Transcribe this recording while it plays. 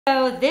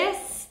So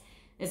this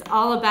is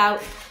all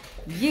about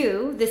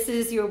you. This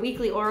is your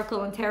weekly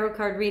oracle and tarot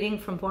card reading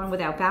from Born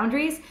Without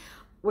Boundaries.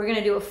 We're going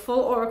to do a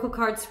full oracle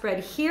card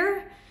spread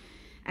here,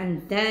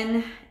 and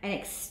then an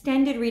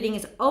extended reading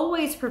is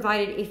always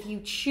provided if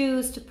you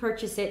choose to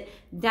purchase it.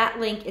 That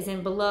link is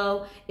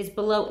below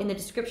in the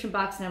description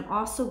box, and I'm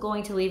also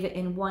going to leave it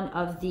in one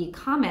of the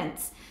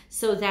comments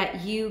so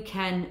that you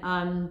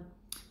can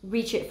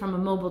reach it from a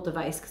mobile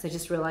device, because I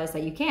just realized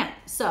that you can't.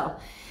 So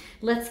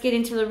let's get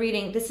into the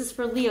reading. This is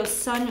for Leo,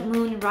 Sun,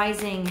 Moon,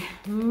 Rising,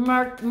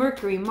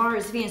 Mercury,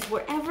 Mars, Venus,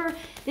 wherever.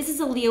 This is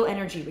a Leo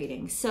energy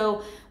reading.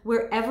 So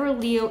wherever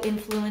Leo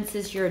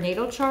influences your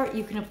natal chart,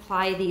 you can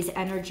apply these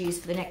energies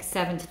for the next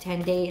 7 to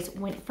 10 days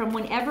from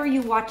whenever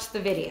you watch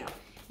the video.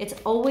 It's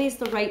always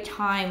the right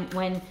time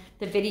when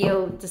the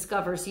video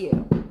discovers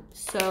you.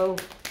 So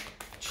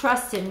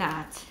trust in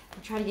that.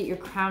 I'm trying to get your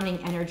crowning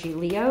energy,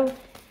 Leo.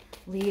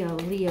 Leo,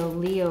 Leo,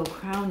 Leo,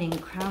 crowning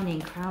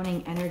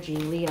energy,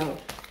 Leo.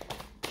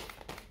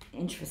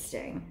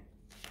 Interesting.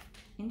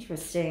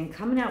 Interesting.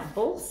 Coming out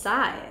both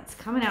sides.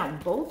 Coming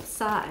out both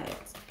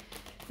sides.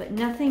 But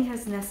nothing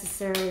has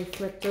necessarily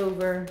flipped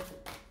over.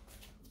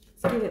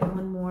 Let's give it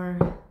one more.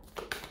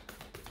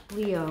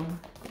 Leo.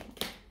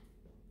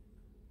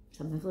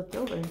 Something flipped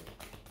over.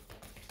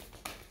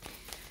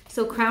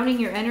 So crowning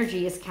your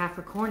energy is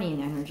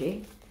Capricornian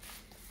energy.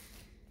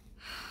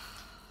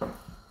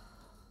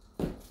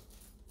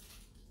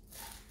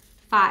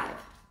 Five.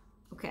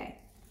 Okay.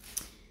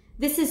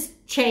 This is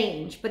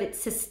change, but it's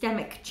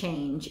systemic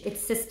change. It's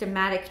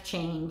systematic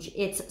change.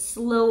 It's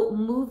slow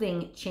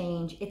moving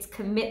change. It's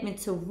commitment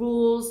to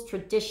rules,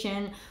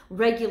 tradition,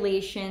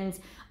 regulations,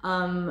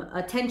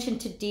 attention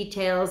to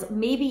details,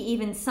 maybe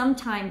even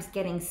sometimes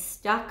getting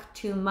stuck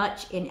too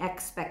much in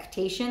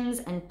expectations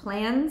and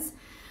plans.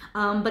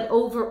 But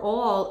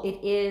overall,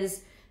 it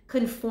is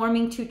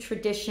conforming to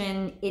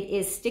tradition. It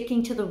is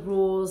sticking to the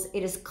rules.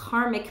 It is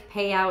karmic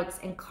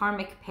payouts and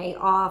karmic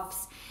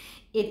payoffs.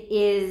 It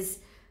is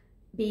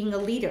being a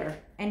leader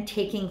and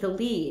taking the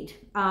lead,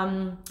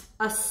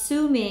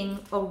 assuming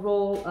a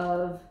role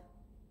of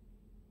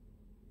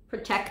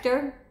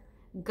protector,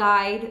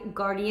 guide,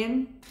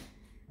 guardian,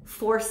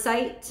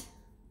 foresight,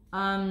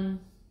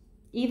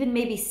 even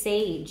maybe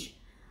sage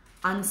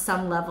on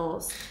some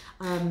levels.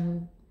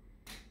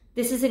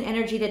 This is an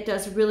energy that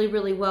does really,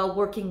 really well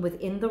working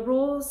within the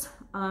rules,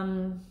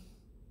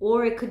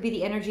 or it could be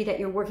the energy that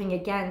you're working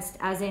against,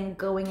 as in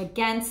going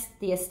against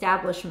the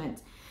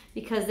establishment,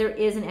 because there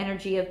is an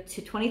energy of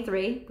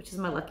 23, which is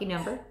my lucky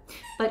number,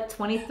 but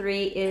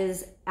 23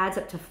 adds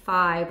up to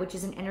 5, which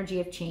is an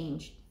energy of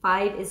change.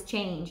 5 is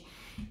change.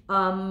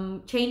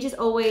 Change is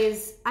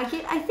always, I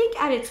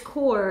think at its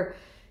core,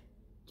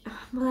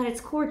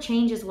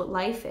 change is what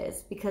life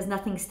is, because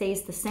nothing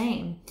stays the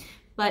same.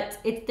 But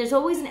there's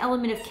always an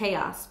element of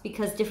chaos,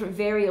 because different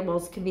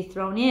variables can be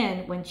thrown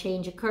in when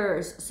change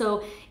occurs.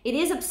 So it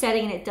is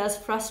upsetting and it does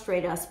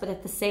frustrate us, but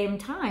at the same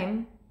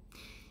time,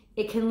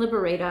 it can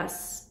liberate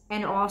us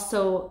and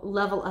also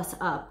level us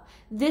up.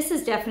 This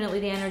is definitely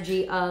the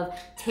energy of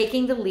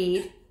taking the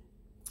lead,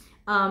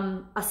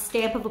 a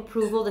stamp of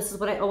approval. This is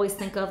what I always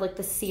think of, like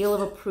the seal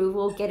of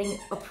approval, getting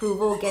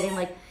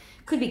like,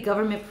 could be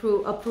government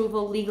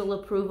approval, legal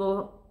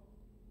approval,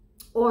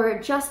 or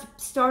just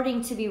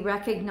starting to be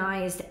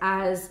recognized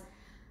as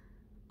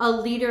a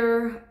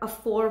leader, a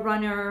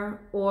forerunner,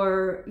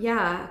 or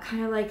yeah,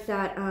 kind of like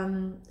that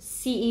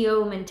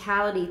CEO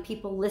mentality,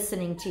 people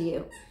listening to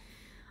you.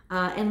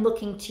 And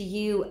looking to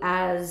you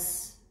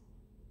as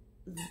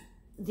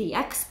the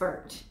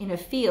expert in a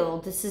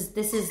field. This is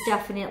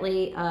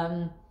definitely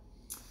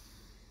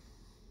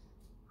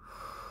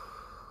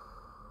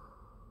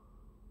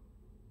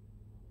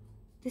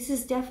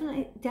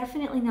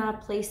definitely not a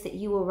place that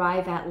you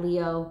arrive at,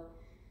 Leo,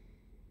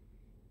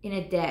 in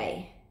a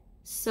day.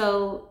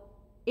 So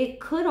it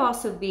could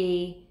also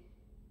be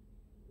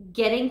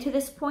getting to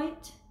this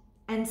point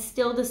and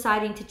still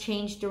deciding to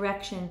change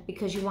direction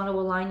because you want to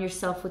align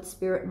yourself with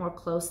Spirit more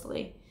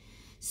closely.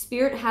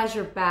 Spirit has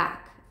your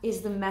back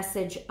is the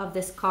message of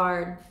this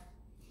card.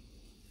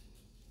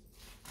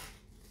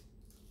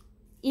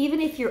 Even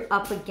if you're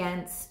up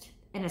against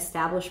an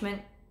establishment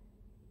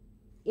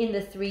in the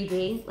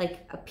 3D,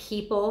 like a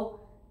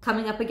people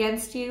coming up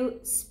against you,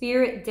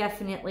 Spirit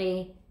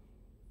definitely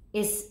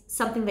is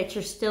something that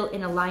you're still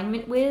in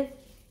alignment with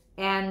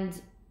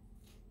and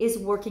is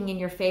working in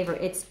your favor.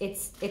 It's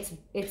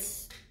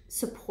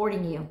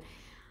supporting you.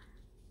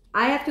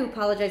 I have to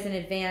apologize in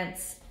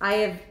advance.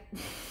 I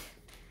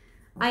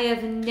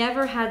have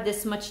never had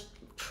this much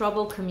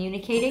trouble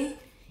communicating.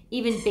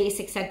 Even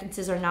basic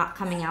sentences are not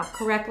coming out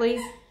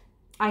correctly.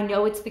 I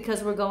know it's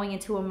because we're going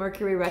into a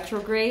Mercury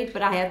retrograde,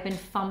 but I have been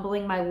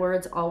fumbling my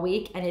words all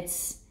week and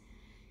it's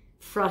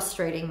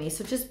frustrating me.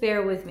 So just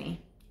bear with me.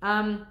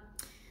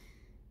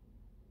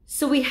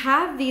 So we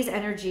have these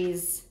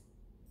energies.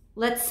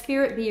 Let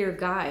Spirit be your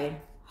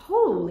guide.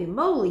 Holy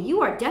moly,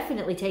 you are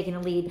definitely taking a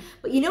lead.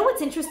 But you know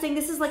what's interesting?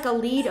 This is like a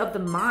lead of the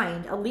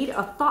mind,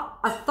 a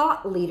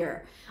thought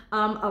leader,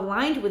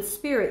 aligned with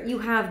spirit. You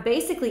have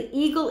basically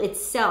eagle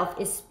itself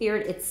is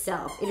spirit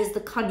itself. It is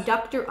the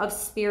conductor of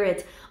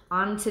spirit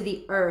onto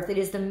the earth. It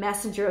is the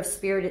messenger of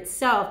spirit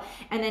itself.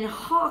 And then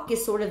hawk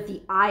is sort of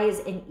the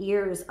eyes and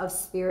ears of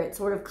spirit,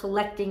 sort of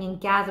collecting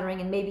and gathering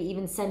and maybe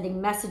even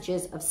sending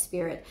messages of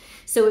spirit.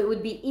 So it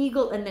would be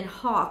eagle and then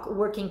hawk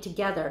working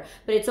together.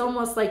 But it's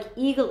almost like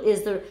eagle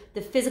is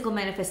the physical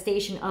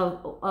manifestation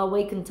of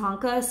awakened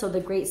Tonka, so the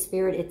great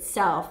spirit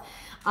itself.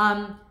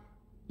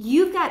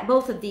 You've got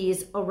both of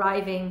these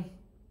arriving.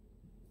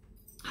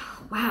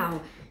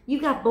 Wow. You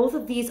got both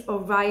of these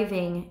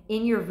arriving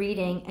in your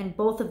reading, and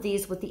both of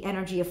these with the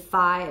energy of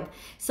 5.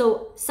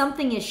 So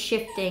something is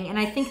shifting, and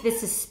I think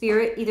this is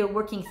spirit either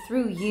working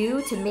through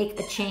you to make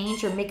a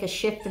change or make a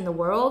shift in the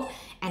world.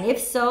 And if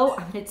so,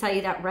 I'm going to tell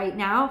you that right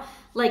now.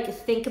 Like,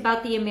 think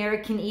about the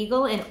American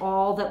eagle and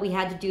all that we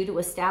had to do to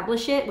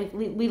establish it.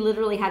 We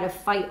literally had to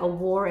fight a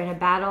war and a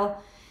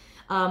battle,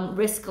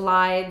 risk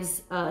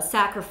lives,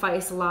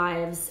 sacrifice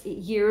lives.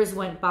 Years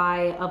went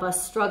by of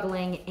us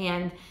struggling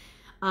and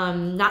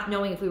not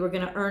knowing if we were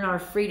going to earn our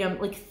freedom.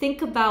 Like,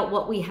 think about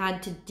what we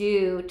had to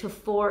do to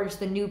forge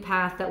the new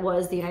path that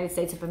was the United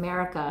States of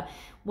America.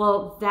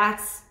 Well,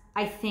 that's,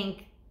 I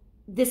think,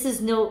 this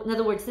is no, in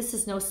other words, this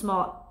is no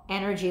small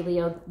energy,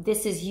 Leo.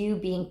 This is you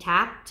being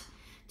tapped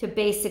to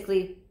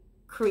basically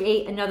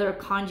create another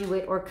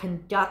conduit or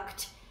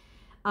conduct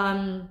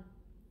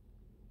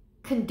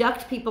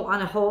people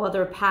on a whole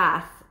other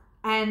path.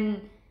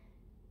 And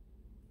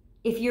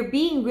if you're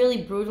being really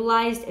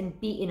brutalized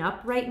and beaten up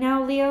right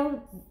now,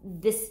 Leo,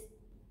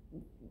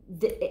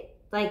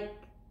 like,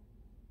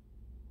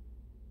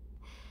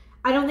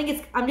 I don't think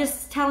it's, I'm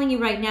just telling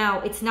you right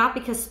now, it's not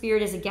because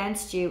spirit is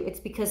against you. It's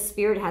because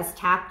spirit has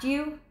tapped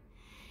you.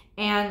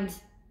 And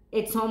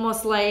it's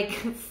almost like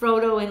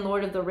Frodo in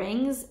Lord of the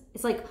Rings.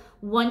 It's like,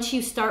 once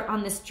you start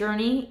on this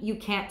journey, you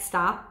can't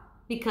stop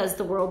because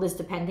the world is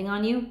depending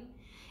on you.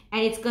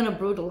 And it's going to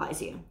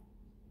brutalize you.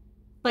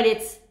 But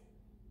it's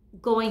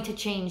going to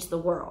change the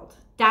world.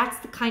 That's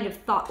the kind of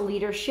thought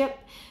leadership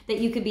that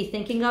you could be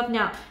thinking of.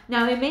 Now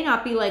it may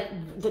not be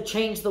like the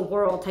change the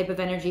world type of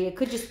energy. It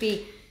could just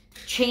be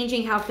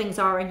changing how things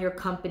are in your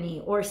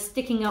company, or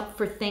sticking up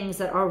for things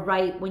that are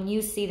right when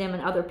you see them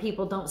and other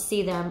people don't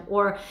see them,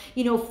 or,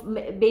 you know,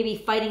 maybe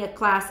fighting a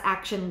class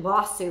action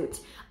lawsuit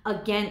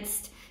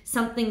against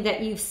something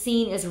that you've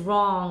seen as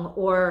wrong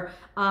or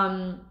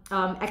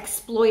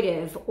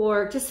exploitive,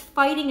 or just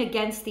fighting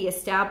against the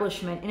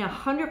establishment. And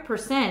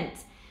 100%,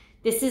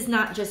 this is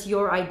not just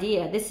your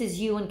idea. This is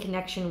you in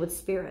connection with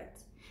spirit.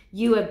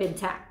 You have been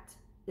tapped.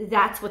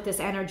 That's what this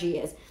energy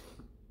is.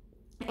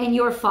 And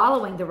you're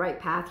following the right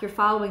path. You're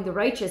following the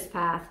righteous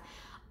path.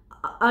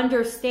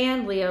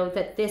 Understand, Leo,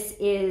 that this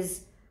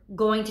is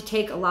going to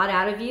take a lot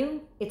out of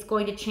you. It's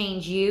going to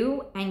change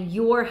you, and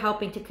you're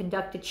helping to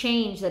conduct a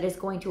change that is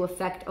going to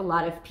affect a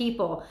lot of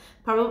people.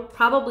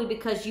 Probably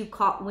because you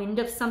caught wind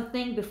of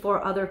something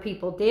before other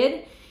people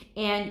did,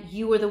 and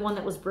you were the one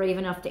that was brave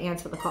enough to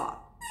answer the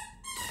call.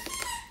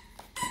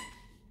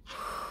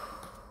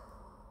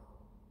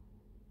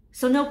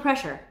 So no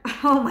pressure.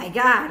 Oh my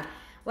God.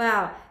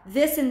 Wow.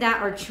 This and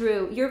that are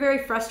true. You're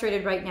very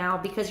frustrated right now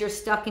because you're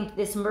stuck in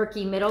this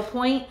murky middle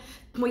point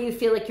where you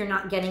feel like you're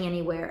not getting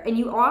anywhere. And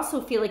you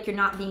also feel like you're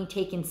not being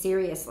taken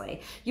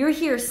seriously. You're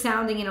here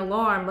sounding an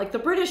alarm, like the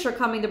British are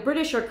coming, the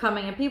British are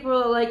coming. And people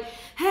are like,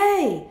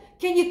 hey,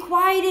 can you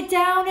quiet it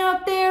down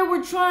out there?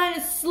 We're trying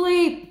to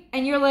sleep.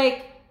 And you're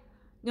like,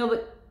 no,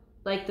 but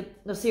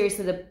like, no,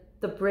 seriously,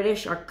 the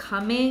British are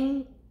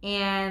coming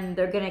and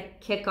they're going to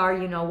kick our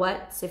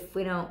you-know-whats if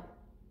we don't.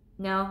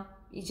 No?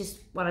 You just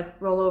want to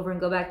roll over and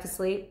go back to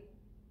sleep?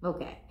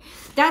 Okay.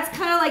 That's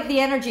kind of like the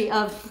energy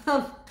of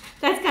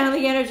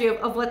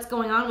what's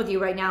going on with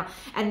you right now.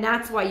 And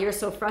that's why you're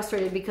so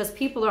frustrated, because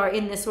people are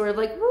in this sort of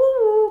like,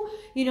 woo,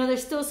 you know, they're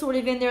still sort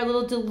of in their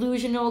little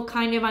delusional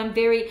kind of, I'm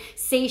very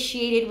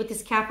satiated with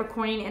this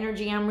Capricornian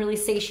energy. I'm really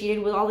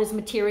satiated with all these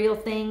material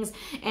things,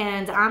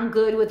 and I'm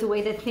good with the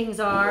way that things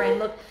are. And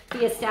look,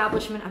 the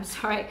establishment, I'm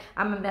sorry,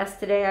 I'm a mess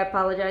today. I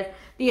apologize.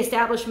 The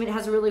establishment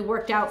has really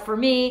worked out for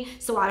me,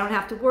 so I don't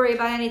have to worry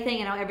about anything.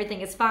 You know,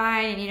 everything is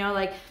fine. And, you know,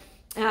 like,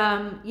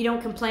 you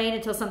don't complain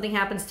until something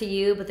happens to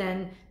you. But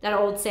then that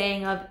old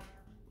saying of,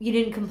 you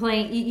didn't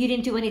complain, you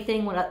didn't do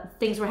anything when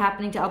things were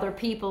happening to other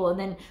people, and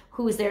then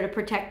who's there to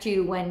protect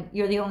you when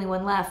you're the only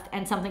one left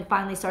and something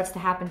finally starts to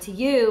happen to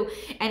you?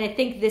 And I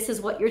think this is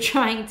what you're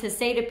trying to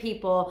say to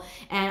people.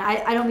 And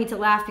I don't mean to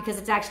laugh, because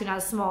it's actually not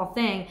a small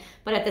thing,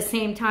 but at the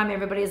same time,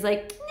 everybody's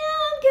like, no,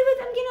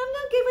 I'm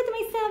not good with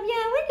myself.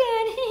 Yeah, we're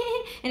good.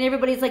 And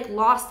everybody's like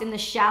lost in the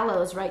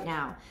shallows right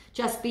now,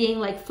 just being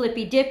like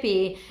flippy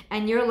dippy,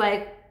 and you're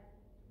like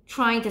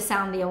trying to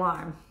sound the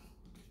alarm.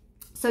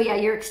 So yeah,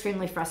 you're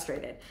extremely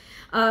frustrated.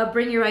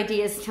 Bring your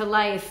ideas to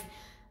life.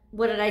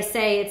 what did I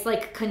say? It's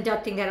like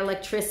conducting that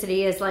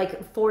electricity, is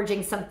like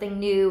forging something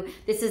new.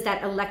 This is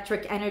that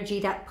electric energy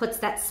that puts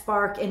that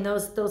spark in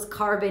those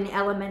carbon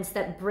elements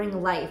that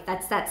bring life.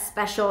 That's that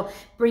special,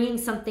 bringing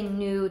something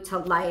new to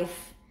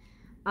life.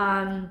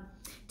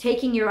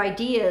 Taking your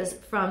ideas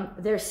from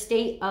their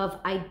state of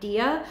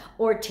idea,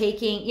 or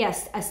taking,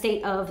 yes, a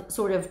state of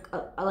sort of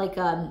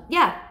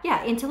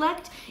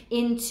intellect,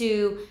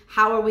 into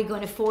how are we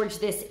going to forge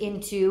this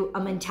into a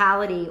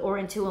mentality, or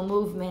into a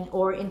movement,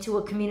 or into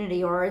a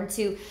community, or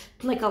into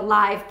like a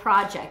live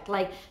project.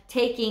 Like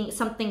taking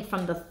something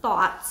from the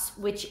thoughts,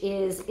 which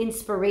is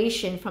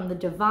inspiration from the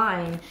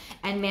divine,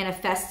 and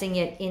manifesting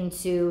it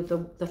into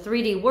the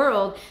 3D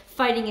world,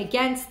 fighting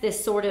against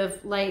this sort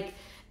of like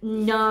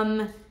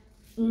numb,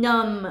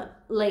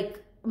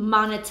 like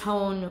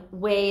monotone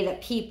way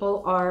that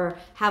people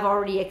have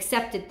already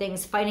accepted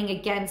things, fighting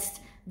against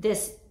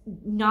this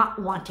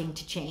not wanting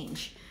to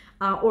change,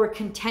 or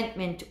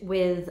contentment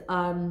with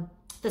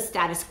the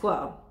status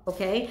quo.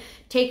 Okay,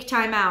 take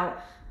time out.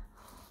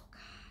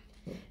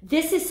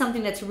 This is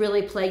something that's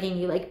really plaguing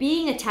you, like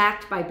being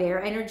attacked by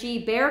bear energy.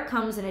 Bear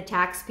comes and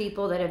attacks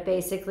people that have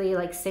basically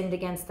like sinned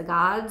against the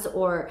gods,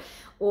 or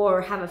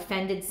have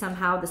offended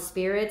somehow the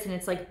spirits, and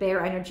it's like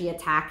bear energy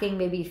attacking.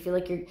 Maybe you feel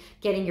like you're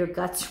getting your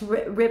guts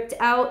ripped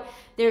out.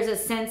 There's a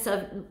sense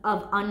of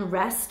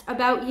unrest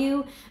about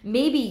you.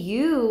 Maybe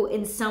you,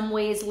 in some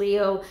ways,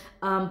 Leo,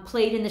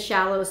 played in the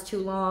shallows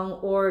too long,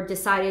 or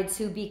decided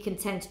to be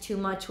content too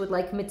much with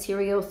like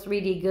material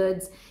 3D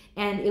goods,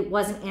 and it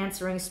wasn't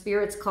answering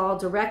Spirit's call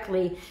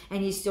directly,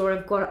 and you sort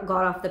of got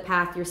off the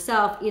path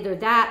yourself. Either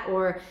that,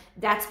 or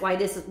that's why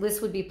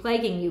this would be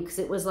plaguing you, because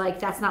it was like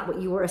that's not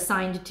what you were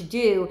assigned to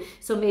do.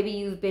 So maybe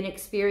you've been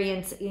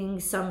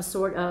experiencing some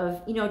sort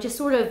of, just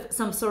sort of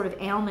some sort of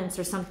ailments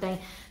or something.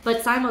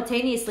 But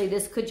simultaneously,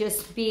 this could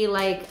just be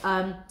like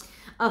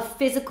a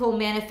physical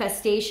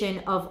manifestation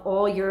of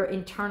all your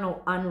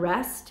internal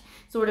unrest,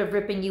 sort of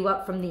ripping you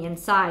up from the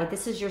inside.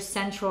 This is your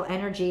central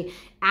energy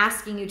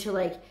asking you to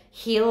like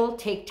heal,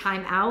 take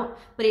time out,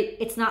 but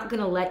it's not going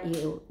to let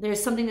you.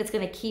 There's something that's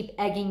going to keep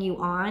egging you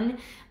on.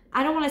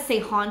 I don't want to say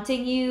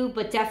haunting you,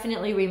 but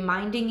definitely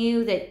reminding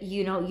you that,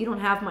 you don't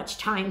have much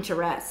time to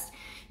rest.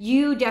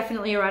 You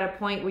definitely are at a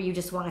point where you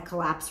just want to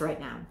collapse right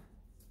now.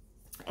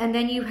 And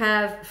then you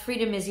have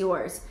freedom is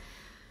yours.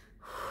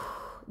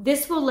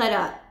 This will let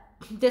up.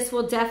 This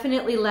will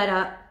definitely let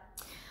up.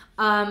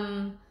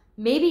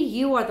 Maybe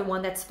you are the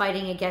one that's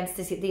fighting against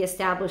the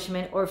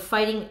establishment, or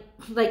fighting,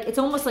 like it's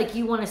almost like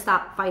you want to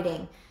stop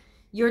fighting.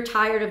 You're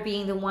tired of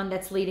being the one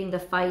that's leading the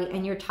fight,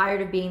 and you're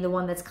tired of being the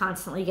one that's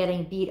constantly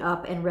getting beat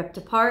up and ripped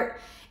apart,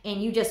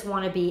 and you just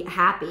want to be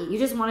happy. You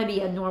just want to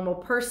be a normal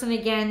person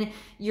again.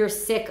 You're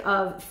sick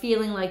of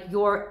feeling like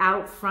you're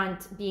out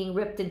front being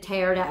ripped and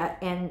teared at,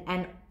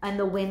 and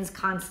the wind's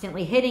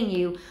constantly hitting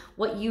you.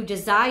 What you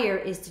desire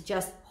is to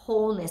just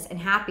wholeness and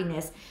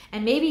happiness,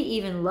 and maybe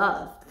even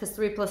love, because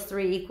 3 +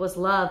 3 =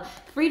 love.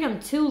 Freedom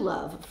to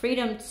love,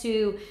 freedom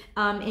to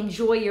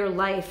enjoy your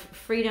life,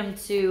 freedom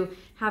to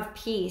have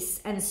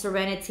peace and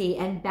serenity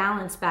and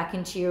balance back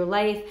into your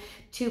life.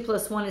 2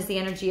 + 1 is the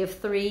energy of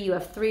 3. You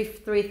have 3,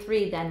 3,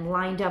 3 then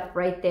lined up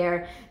right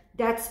there.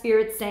 That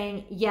Spirit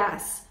saying,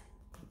 yes,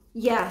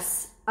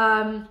 yes,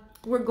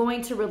 we're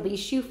going to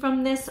release you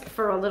from this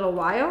for a little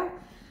while.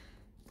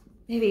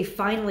 Maybe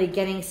finally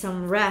getting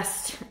some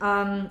rest.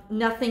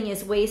 Nothing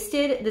is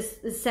wasted.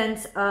 This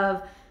sense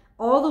of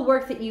all the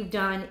work that you've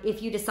done,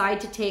 if you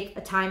decide to take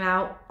a time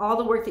out, all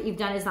the work that you've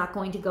done is not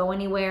going to go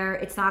anywhere.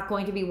 It's not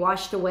going to be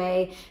washed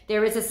away.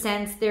 There is a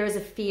sense, there is a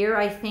fear,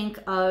 I think,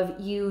 of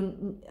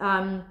you,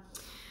 oh,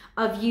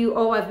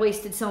 I've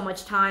wasted so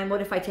much time.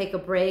 What if I take a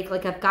break?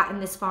 Like, I've gotten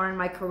this far in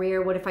my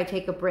career. What if I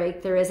take a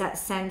break? There is that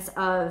sense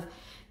of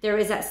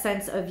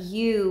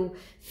you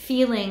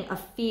feeling a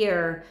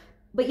fear.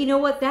 But you know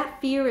what? That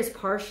fear is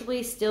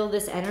partially still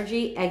this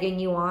energy egging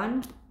you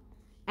on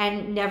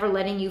and never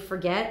letting you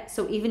forget.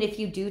 So even if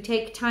you do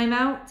take time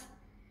out,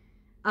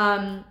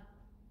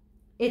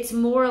 it's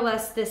more or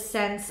less this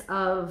sense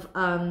of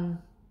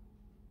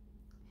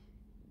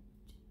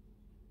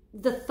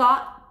the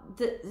thought,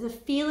 the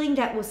feeling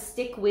that will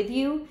stick with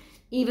you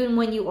even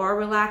when you are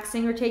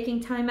relaxing or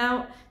taking time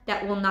out,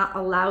 that will not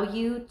allow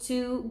you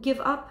to give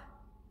up.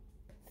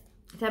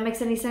 If that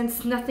makes any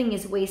sense, nothing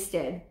is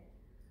wasted.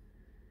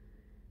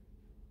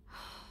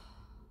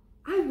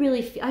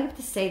 I have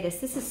to say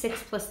this is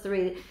 6 +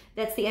 3.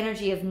 That's the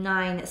energy of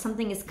 9.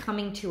 Something is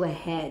coming to a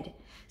head.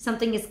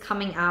 Something is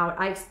coming out.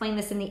 I explained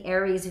this in the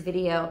Aries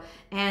video,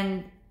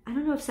 and I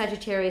don't know if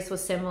Sagittarius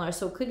was similar,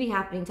 so it could be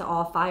happening to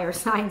all fire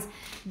signs.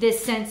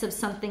 This sense of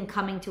something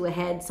coming to a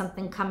head,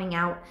 something coming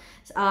out.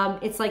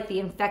 It's like the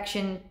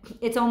infection.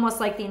 It's almost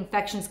like the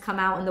infections come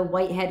out and the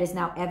whitehead is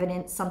now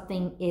evident.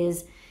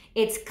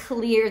 It's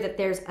clear that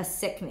there's a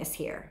sickness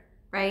here,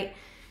 right?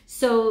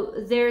 So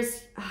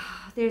there's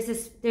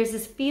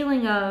this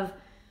feeling of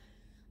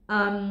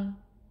have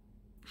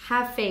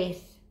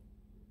faith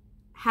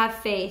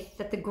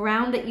that the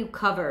ground that you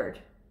covered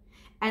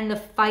and the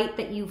fight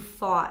that you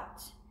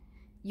fought,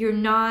 you're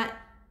not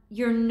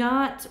you're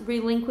not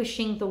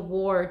relinquishing the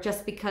war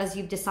just because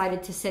you've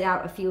decided to sit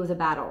out a few of the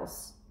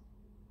battles.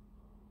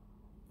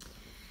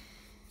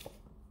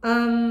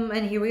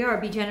 And here we are.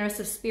 Be generous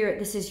of spirit.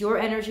 This is your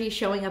energy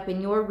showing up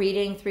in your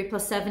reading. 3 +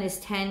 7 is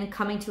 10.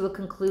 Coming to a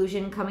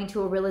conclusion, coming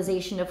to a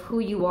realization of who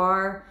you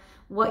are,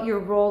 what your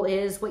role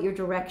is, what your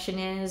direction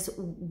is,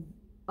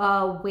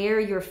 where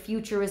your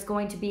future is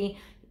going to be.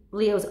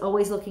 Leo's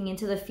always looking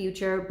into the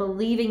future,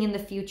 believing in the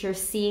future,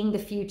 seeing the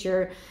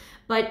future.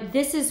 But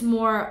this is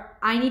more,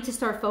 I need to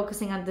start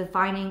focusing on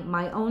defining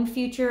my own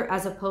future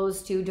as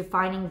opposed to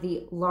defining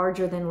the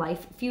larger than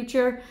life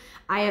future.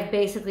 I have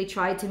basically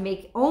tried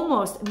to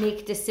almost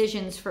make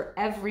decisions for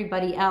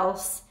everybody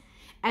else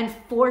and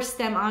force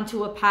them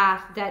onto a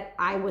path that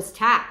I was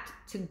tapped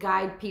to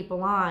guide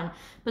people on.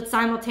 But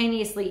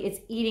simultaneously,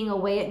 it's eating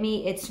away at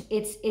me.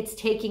 It's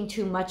taking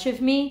too much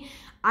of me.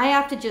 I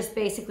have to just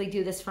basically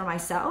do this for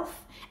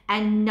myself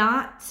and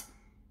not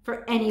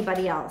for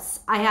anybody else.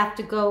 I have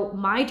to go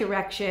my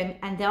direction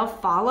and they'll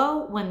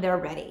follow when they're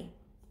ready.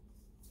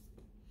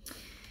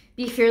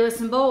 Be fearless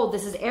and bold.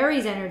 This is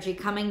Aries energy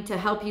coming to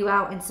help you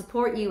out and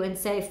support you and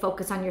say,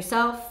 focus on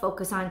yourself,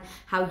 focus on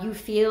how you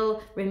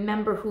feel.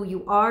 Remember who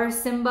you are,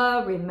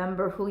 Simba.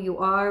 Remember who you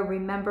are.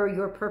 Remember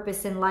your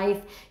purpose in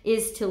life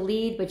is to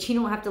lead, but you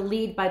don't have to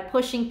lead by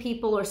pushing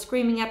people or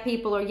screaming at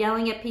people or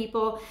yelling at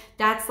people.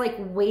 That's like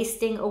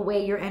wasting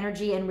away your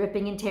energy and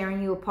ripping and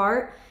tearing you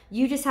apart.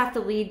 You just have to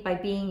lead by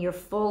being your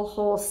full,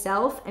 whole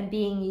self and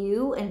being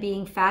you and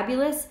being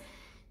fabulous.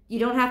 You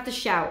don't have to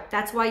shout.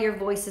 That's why your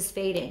voice is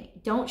fading.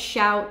 Don't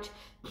shout,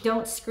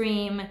 don't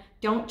scream,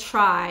 don't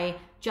try.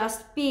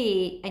 Just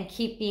be and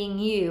keep being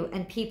you,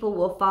 and people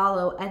will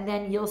follow, and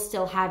then you'll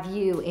still have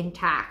you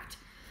intact.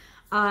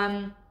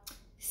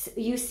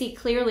 You see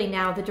clearly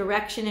now the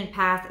direction and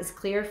path is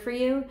clear for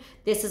you.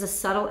 This is a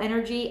subtle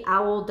energy.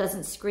 Owl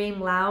doesn't scream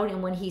loud,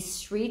 and when he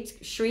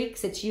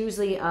shrieks, it's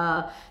usually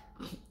a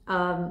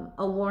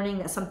warning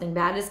that something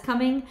bad is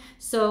coming.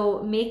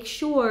 So make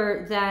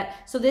sure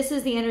that, so this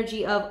is the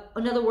energy of,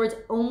 in other words,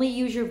 only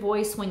use your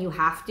voice when you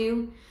have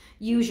to.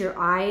 Use your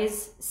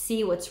eyes,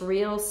 see what's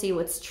real, see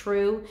what's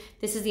true.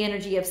 This is the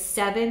energy of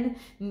 7,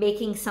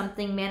 making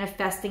something,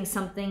 manifesting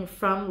something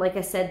from, like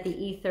I said, the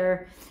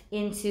ether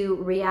into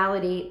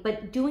reality,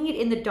 but doing it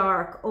in the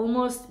dark,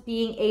 almost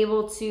being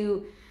able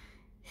to,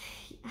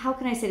 how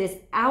can I say this?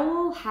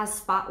 Owl has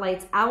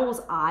spotlights.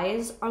 Owl's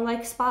eyes are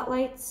like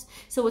spotlights.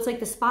 So it's like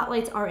the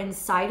spotlights are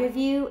inside of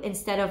you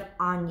instead of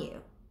on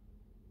you,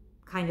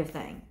 kind of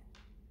thing.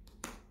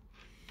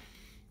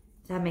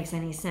 If that makes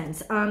any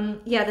sense.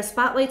 Yeah, the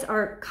spotlights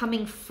are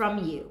coming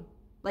from you.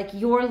 Like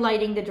you're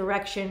lighting the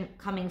direction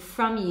coming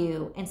from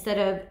you instead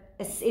of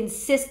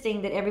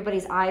insisting that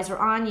everybody's eyes are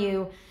on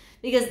you.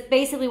 Because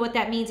basically what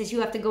that means is you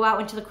have to go out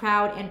into the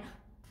crowd and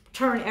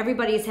turn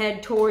everybody's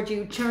head towards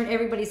you, turn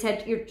everybody's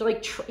head.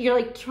 You're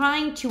like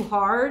trying too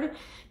hard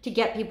to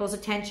get people's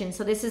attention.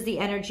 So this is the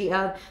energy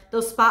of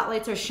those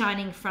spotlights are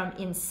shining from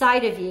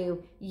inside of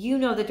you. You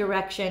know the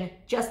direction,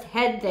 just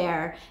head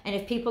there. And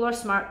if people are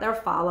smart, they'll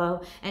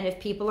follow. And if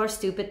people are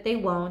stupid, they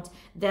won't.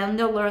 Then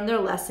they'll learn their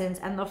lessons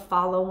and they'll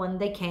follow when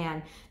they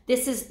can.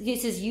 This is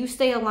you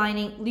stay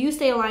aligned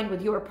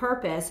with your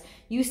purpose.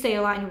 You stay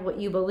aligned with what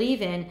you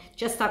believe in.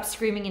 Just stop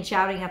screaming and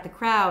shouting at the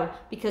crowd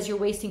because you're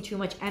wasting too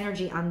much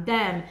energy on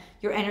them.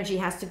 Your energy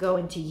has to go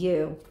into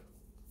you.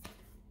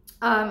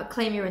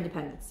 Claim your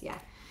independence, yeah.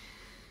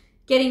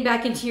 Getting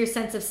back into your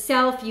sense of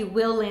self, you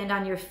will land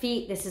on your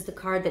feet. This is the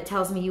card that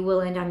tells me you will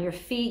land on your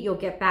feet. You'll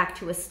get back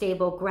to a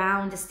stable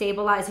ground,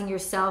 stabilizing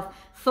yourself,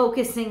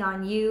 focusing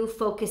on you,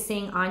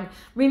 focusing on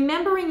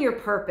remembering your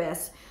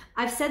purpose.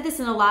 I've said this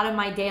in a lot of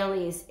my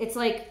dailies. It's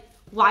like,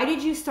 why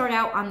did you start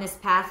out on this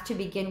path to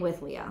begin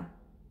with, Leah?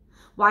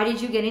 Why did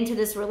you get into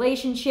this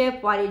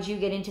relationship? Why did you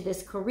get into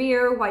this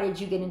career? Why did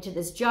you get into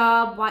this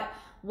job?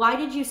 Why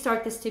did you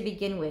start this to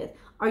begin with?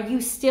 Are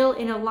you still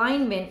in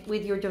alignment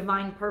with your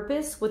divine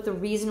purpose, with the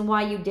reason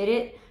why you did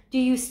it? Do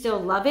you still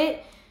love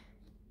it?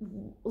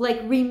 Like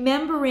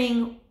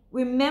remembering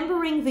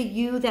the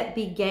you that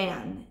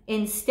began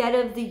instead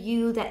of the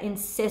you that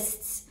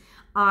insists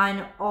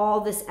on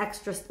all this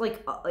extra,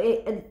 like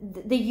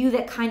the you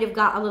that kind of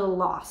got a little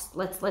lost.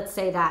 Let's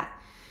say that.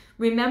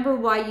 Remember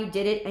why you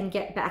did it and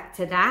get back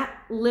to that,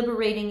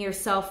 liberating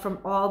yourself from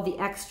all the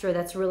extra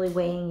that's really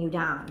weighing you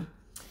down.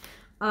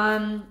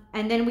 And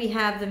then we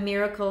have the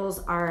miracles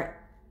are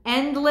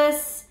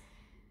endless,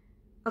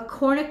 a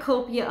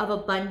cornucopia of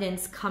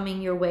abundance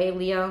coming your way,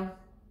 Leo.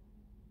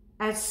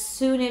 As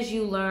soon as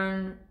you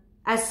learn,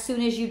 as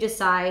soon as you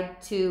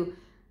decide to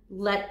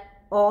let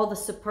all the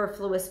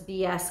superfluous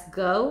BS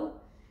go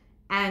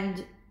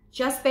and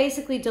just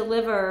basically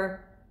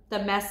deliver the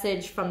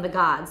message from the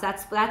gods.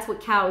 That's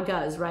what cow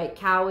does, right?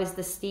 Cow is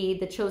the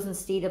steed, the chosen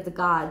steed of the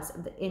gods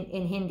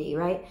in Hindi,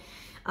 right?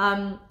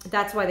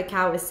 That's why the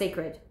cow is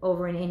sacred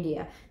over in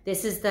India.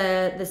 This is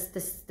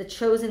the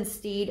chosen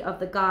steed of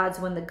the gods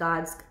when the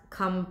gods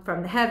come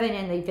from the heaven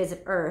and they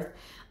visit earth.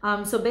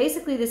 So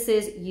basically this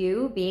is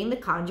you being the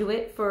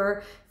conduit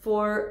for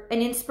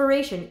an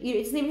inspiration.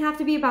 It doesn't even have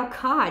to be about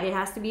God. It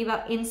has to be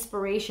about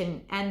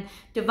inspiration and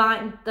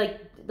divine,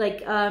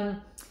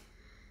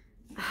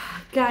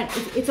 God,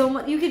 it's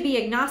almost, you could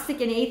be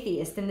agnostic and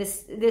atheist, and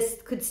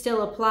this could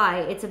still apply.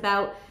 It's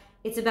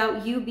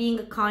about you being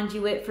a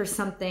conduit for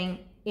something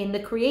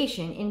in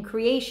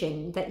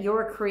creation that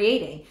you're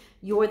creating.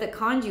 You're the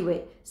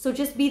conduit. So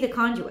just be the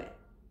conduit.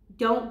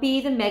 Don't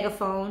be the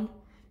megaphone.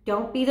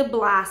 Don't be the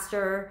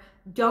blaster.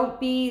 Don't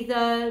be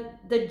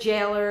the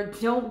jailer.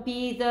 Don't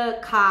be the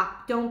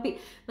cop. Don't be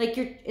like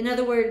in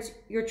other words,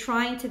 you're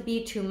trying to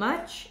be too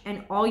much,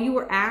 and all you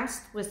were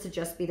asked was to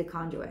just be the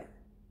conduit.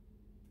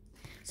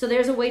 So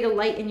there's a way to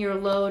lighten your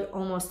load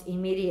almost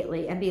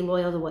immediately and be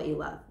loyal to what you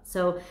love.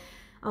 So,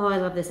 oh, I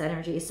love this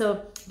energy.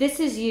 So this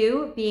is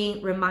you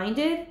being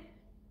reminded.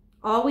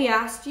 All we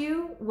asked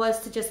you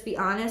was to just be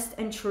honest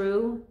and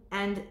true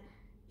and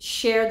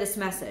share this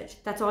message.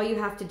 That's all you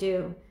have to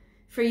do.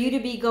 For you to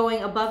be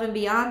going above and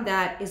beyond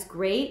that is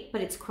great, but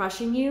it's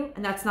crushing you,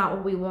 and that's not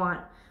what we want.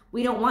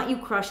 We don't want you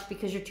crushed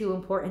because you're too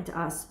important to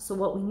us. So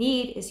what we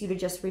need is you to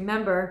just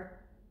remember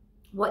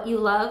what you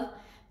love,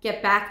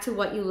 get back to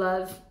what you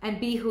love, and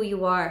be who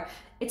you are.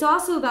 It's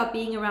also about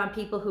being around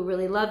people who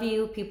really love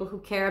you, people who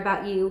care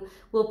about you,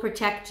 will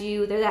protect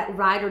you. They're that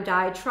ride or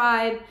die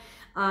tribe.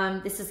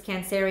 This is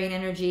Cancerian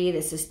energy.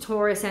 This is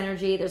Taurus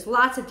energy. There's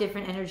lots of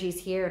different energies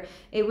here.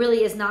 It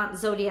really is not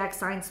zodiac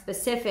sign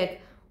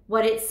specific.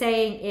 What it's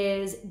saying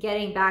is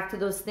getting back to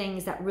those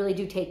things that really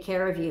do take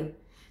care of you,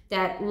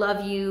 that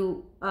love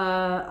you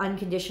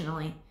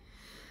unconditionally.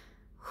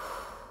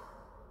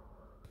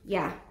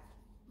 Yeah.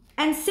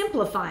 And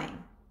simplifying.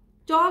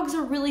 Dogs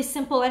are really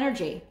simple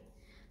energy.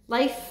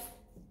 Life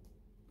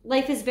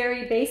is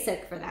very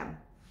basic for them,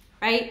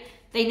 right?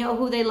 They know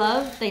who they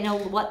love. They know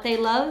what they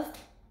love.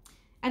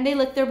 And they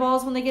lick their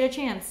balls when they get a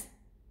chance.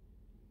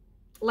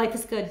 Life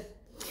is good.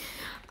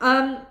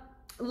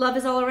 Love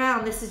is all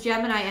around. This is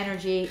Gemini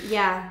energy.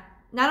 Yeah.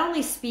 Not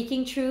only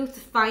speaking truth,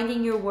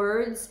 finding your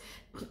words,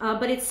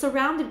 but it's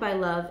surrounded by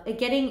love.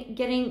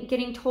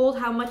 Getting told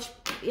how much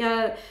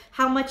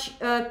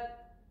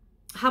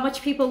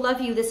people love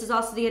you. This is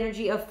also the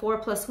energy of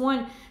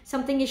 4+1.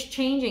 Something is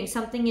changing.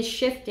 Something is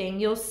shifting.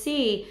 You'll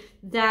see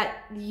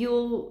that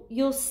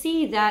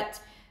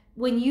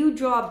when you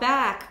draw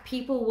back,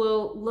 people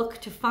will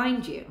look to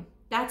find you.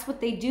 That's what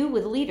they do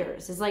with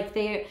leaders. Is like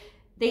they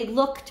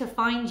look to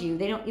find you.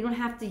 You don't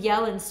have to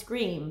yell and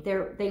scream.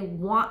 They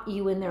want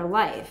you in their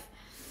life.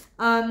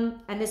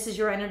 And this is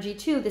your energy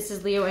too. This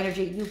is Leo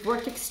energy. You've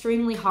worked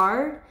extremely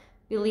hard.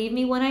 Believe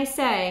me when I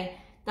say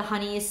the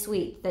honey is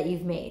sweet that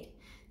you've made.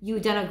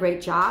 You've done a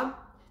great job.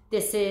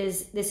 This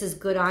is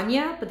good on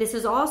you, but this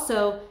is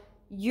also,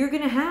 you're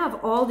going to have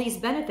all these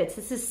benefits.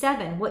 This is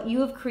 7. What you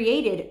have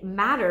created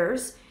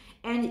matters,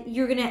 and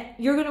you're going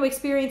to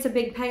experience a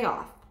big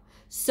payoff.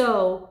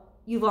 So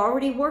you've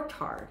already worked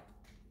hard.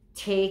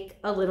 Take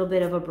a little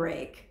bit of a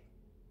break.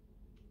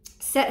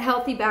 Set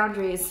healthy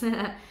boundaries.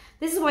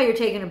 This is why you're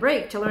taking a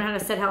break, to learn how to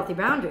set healthy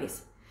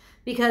boundaries.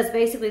 Because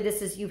basically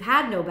this is, you've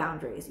had no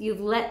boundaries. You've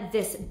let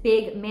this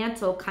big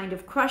mantle kind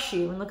of crush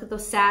you. And look at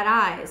those sad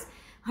eyes.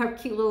 Our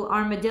cute little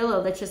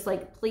armadillo that's just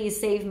like, please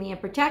save me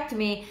and protect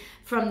me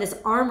from this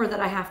armor that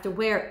I have to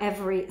wear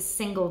every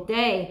single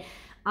day.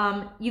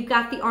 You've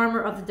got the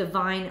armor of the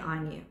divine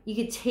on you. You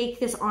could take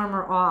this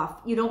armor off.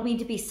 You don't need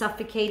to be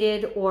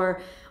suffocated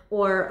or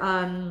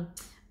burdened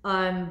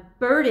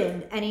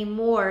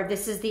anymore.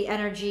 This is the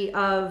energy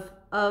of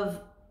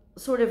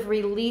sort of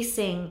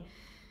releasing,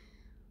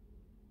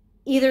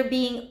 either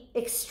being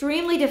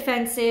extremely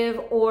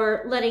defensive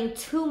or letting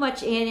too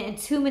much in and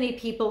too many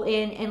people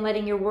in and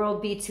letting your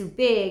world be too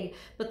big,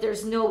 but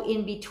there's no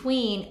in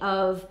between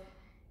of,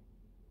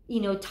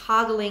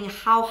 toggling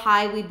how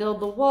high we build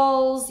the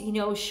walls.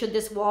 Should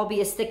this wall be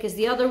as thick as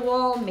the other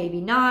wall?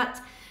 Maybe not.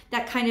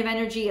 That kind of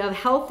energy of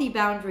healthy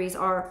boundaries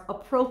are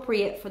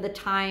appropriate for the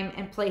time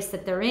and place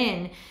that they're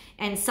in,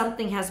 and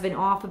something has been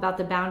off about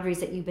the boundaries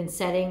that you've been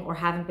setting or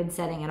haven't been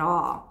setting at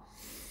all.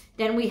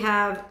 Then we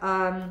have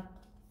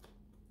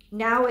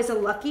now is a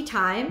lucky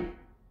time.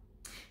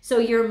 So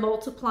you're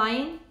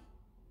multiplying,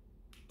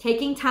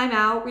 taking time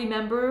out.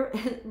 Remember,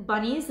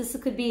 bunnies, this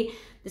could be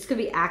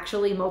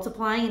actually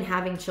multiplying and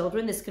having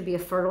children. This could be a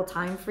fertile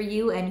time for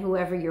you and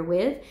whoever you're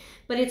with.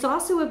 But it's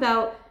also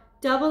about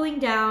doubling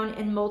down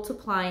and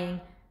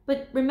multiplying.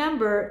 But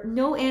remember,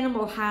 no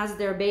animal has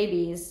their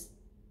babies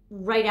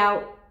right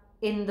out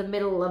in the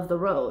middle of the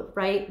road,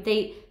 right?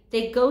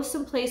 They go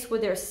someplace where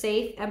they're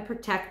safe and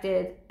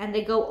protected, and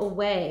they go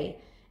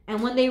away.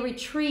 And when they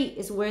retreat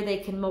is where they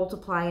can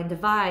multiply and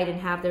divide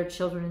and have their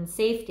children in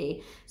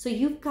safety. So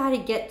you've got to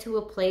get to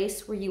a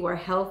place where you are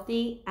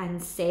healthy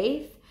and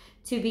safe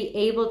to be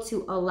able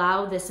to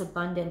allow this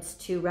abundance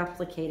to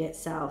replicate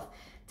itself.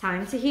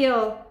 Time to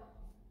heal.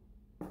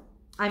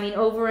 I mean,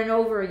 over and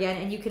over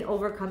again, and you can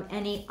overcome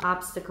any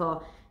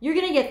obstacle. You're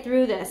going to get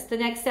through this. The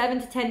next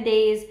 7 to 10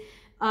 days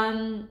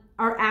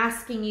are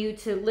asking you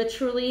to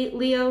literally,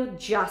 Leo,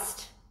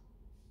 just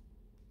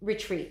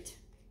retreat.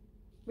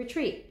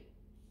 retreat.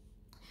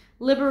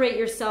 Liberate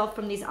yourself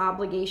from these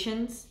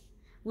obligations.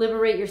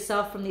 Liberate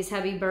yourself from these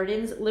heavy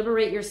burdens.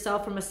 Liberate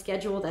yourself from a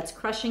schedule that's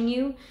crushing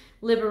you.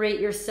 Liberate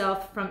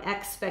yourself from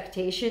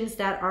expectations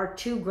that are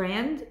too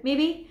grand,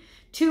 maybe.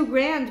 Too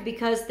grand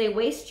because they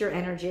waste your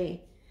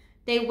energy.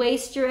 They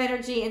waste your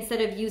energy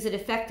instead of use it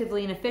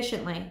effectively and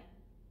efficiently.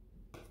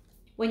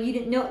 When you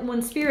didn't know,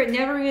 when Spirit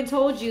never even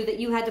told you that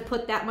you had to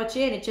put that much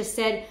in, it just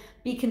said,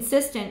 be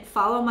consistent,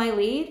 follow my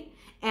lead,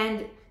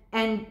 and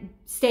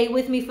stay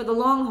with me for the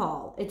long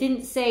haul. It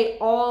didn't say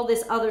all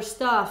this other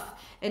stuff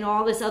and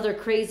all this other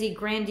crazy,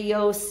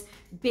 grandiose,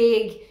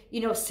 big, you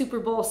know, Super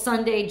Bowl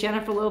Sunday,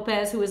 Jennifer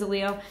Lopez, who is a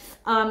Leo,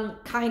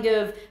 kind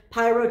of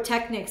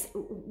pyrotechnics.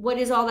 What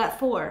is all that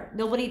for?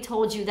 Nobody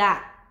told you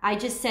that. I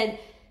just said,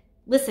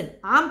 listen,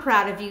 I'm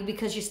proud of you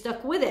because you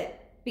stuck with it,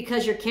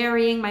 because you're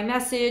carrying my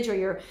message,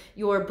 or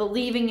you're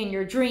believing in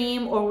your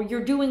dream, or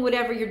you're doing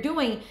whatever you're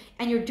doing,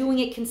 and you're doing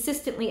it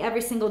consistently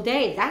every single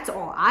day. That's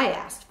all I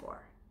asked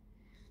for,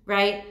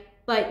 right?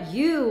 But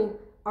you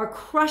are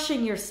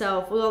crushing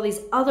yourself with all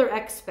these other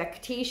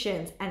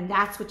expectations, and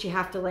that's what you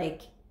have to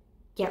like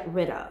get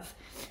rid of.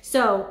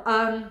 So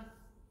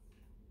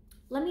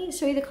let me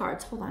show you the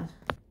cards. Hold on.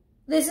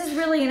 This is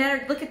really an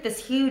energy. Look at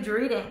this huge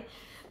reading.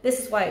 This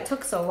is why it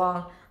took so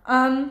long.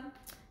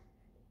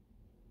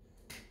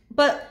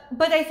 But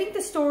I think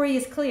the story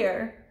is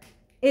clear,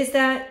 is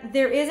that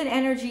there is an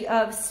energy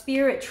of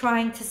Spirit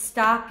trying to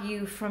stop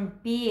you from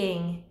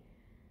being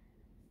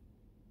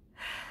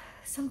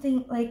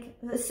something like,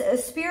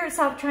 Spirit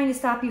trying to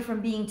stop you from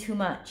being too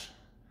much,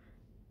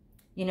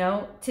 you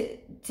know,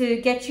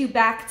 to get you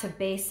back to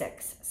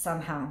basics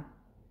somehow.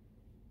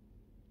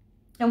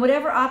 And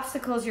whatever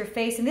obstacles you're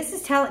facing, this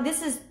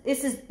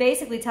is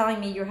basically telling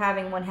me you're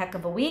having one heck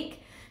of a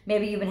week.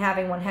 Maybe you've been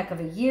having one heck of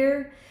a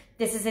year.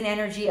 This is an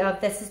energy of,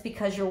 this is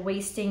because you're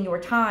wasting your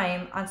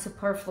time on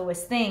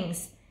superfluous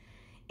things.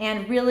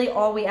 And really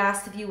all we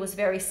asked of you was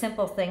very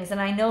simple things.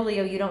 And I know,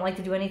 Leo, you don't like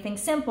to do anything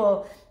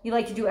simple. You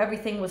like to do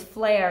everything with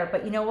flair.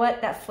 But you know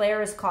what? That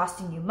flair is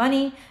costing you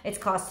money. It's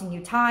costing you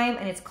time.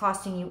 And it's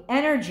costing you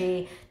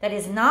energy that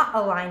is not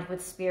aligned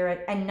with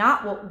Spirit and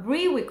not what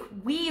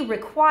we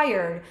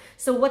required.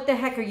 So what the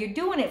heck are you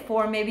doing it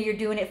for? Maybe you're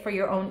doing it for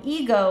your own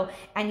ego.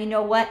 And you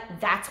know what?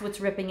 That's what's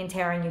ripping and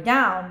tearing you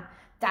down.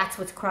 That's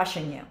what's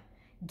crushing you.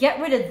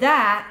 Get rid of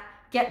that.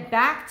 Get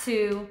back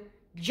to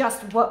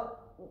just what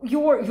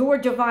your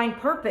divine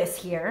purpose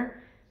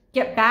here.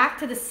 Get back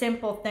to the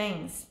simple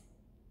things.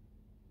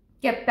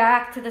 Get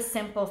back to the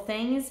simple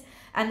things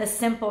and the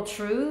simple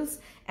truths,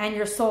 and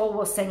your soul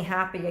will sing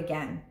happy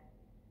again.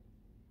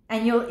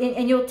 And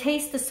you'll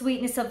taste the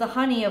sweetness of the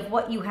honey of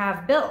what you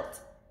have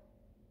built.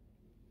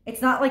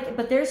 It's not like,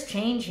 but there's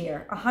change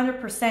here,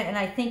 100%. And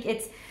I think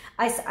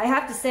I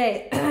have to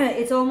say,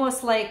 it's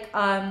almost like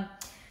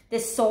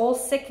this soul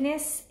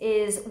sickness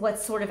is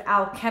what's sort of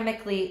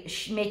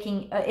alchemically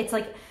making, it's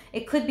like,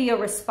 it could be a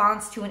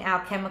response to an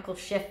alchemical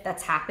shift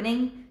that's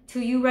happening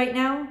to you right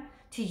now,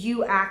 to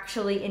you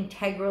actually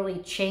integrally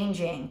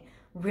changing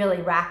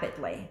really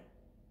rapidly.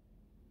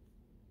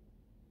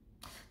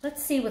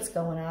 Let's see what's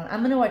going on. I'm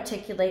going to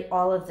articulate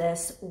all of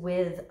this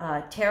with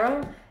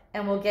tarot,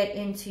 and we'll get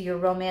into your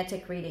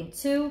romantic reading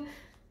too.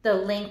 The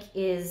link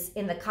is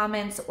in the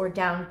comments or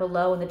down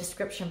below in the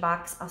description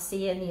box. I'll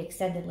see you in the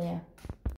extended, Leo.